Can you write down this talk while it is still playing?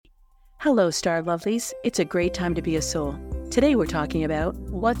Hello, Star Lovelies. It's a great time to be a soul. Today we're talking about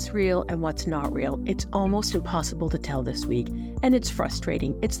what's real and what's not real. It's almost impossible to tell this week, and it's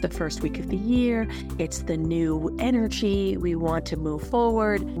frustrating. It's the first week of the year. It's the new energy. We want to move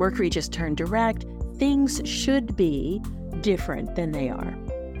forward. Mercury just turned direct. Things should be different than they are.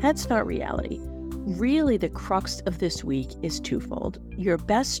 That's not reality. Really, the crux of this week is twofold. Your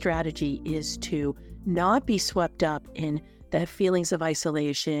best strategy is to not be swept up in the feelings of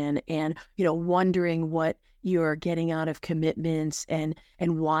isolation and, wondering what you're getting out of commitments and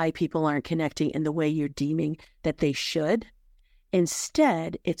why people aren't connecting in the way you're deeming that they should.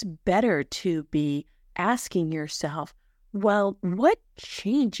 Instead, it's better to be asking yourself, well, what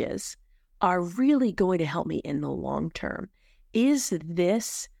changes are really going to help me in the long term? Is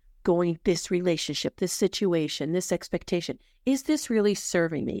this relationship, this situation, this expectation, is this really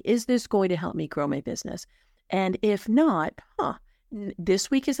serving me? Is this going to help me grow my business? And if not,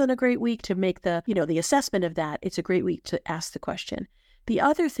 this week isn't a great week to make the assessment of that. It's a great week to ask the question. The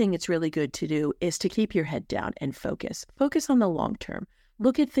other thing it's really good to do is to keep your head down and focus. Focus on the long term.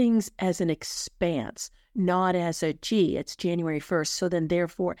 Look at things as an expanse, not as it's January 1st, so then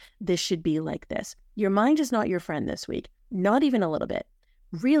therefore this should be like this. Your mind is not your friend this week, not even a little bit.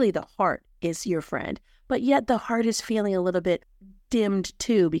 Really, the heart is your friend, but yet the heart is feeling a little bit dimmed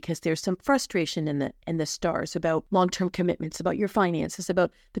too, because there's some frustration in the stars about long-term commitments, about your finances,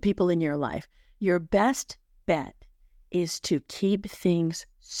 about the people in your life. Your best bet is to keep things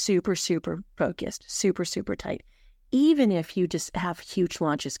super, super focused, super, super tight. Even if you just have huge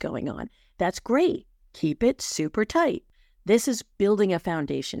launches going on, that's great. Keep it super tight. This is building a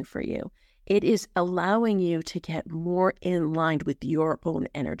foundation for you. It is allowing you to get more in line with your own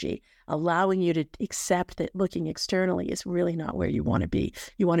energy, allowing you to accept that looking externally is really not where you want to be.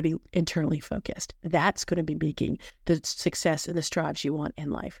 You want to be internally focused. That's going to be making the success and the strides you want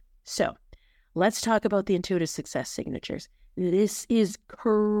in life. So let's talk about the intuitive success signatures. This is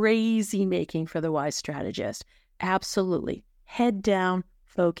crazy making for the wise strategist. Absolutely. Head down,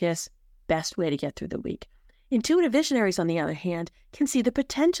 focus, best way to get through the week. Intuitive visionaries, on the other hand, can see the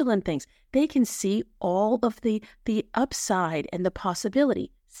potential in things. They can see all of the upside and the possibility.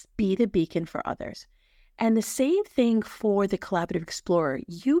 Be the beacon for others. And the same thing for the collaborative explorer.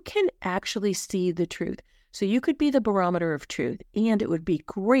 You can actually see the truth. So you could be the barometer of truth, and it would be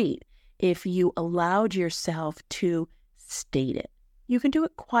great if you allowed yourself to state it. You can do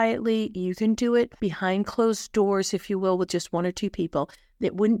it quietly. You can do it behind closed doors, if you will, with just one or two people.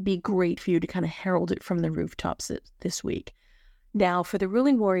 It wouldn't be great for you to kind of herald it from the rooftops this week. Now, for the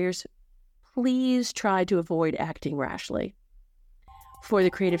ruling warriors, please try to avoid acting rashly. For the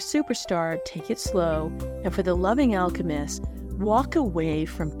creative superstar, take it slow. And for the loving alchemist, walk away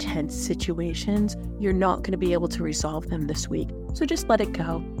from tense situations. You're not going to be able to resolve them this week. So just let it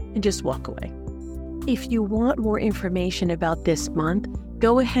go and just walk away. If you want more information about this month,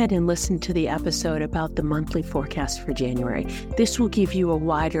 go ahead and listen to the episode about the monthly forecast for January. This will give you a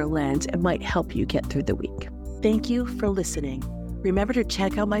wider lens and might help you get through the week. Thank you for listening. Remember to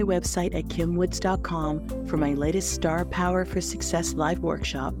check out my website at kimwoods.com for my latest Star Power for Success live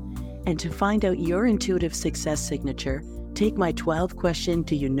workshop. And to find out your intuitive success signature, take my 12-question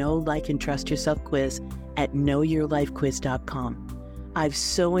Do You Know, Like, and Trust Yourself quiz at knowyourlifequiz.com. I've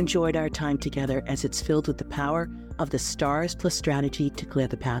so enjoyed our time together as it's filled with the power of the stars plus strategy to clear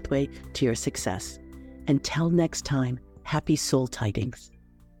the pathway to your success. Until next time, happy soul tidings.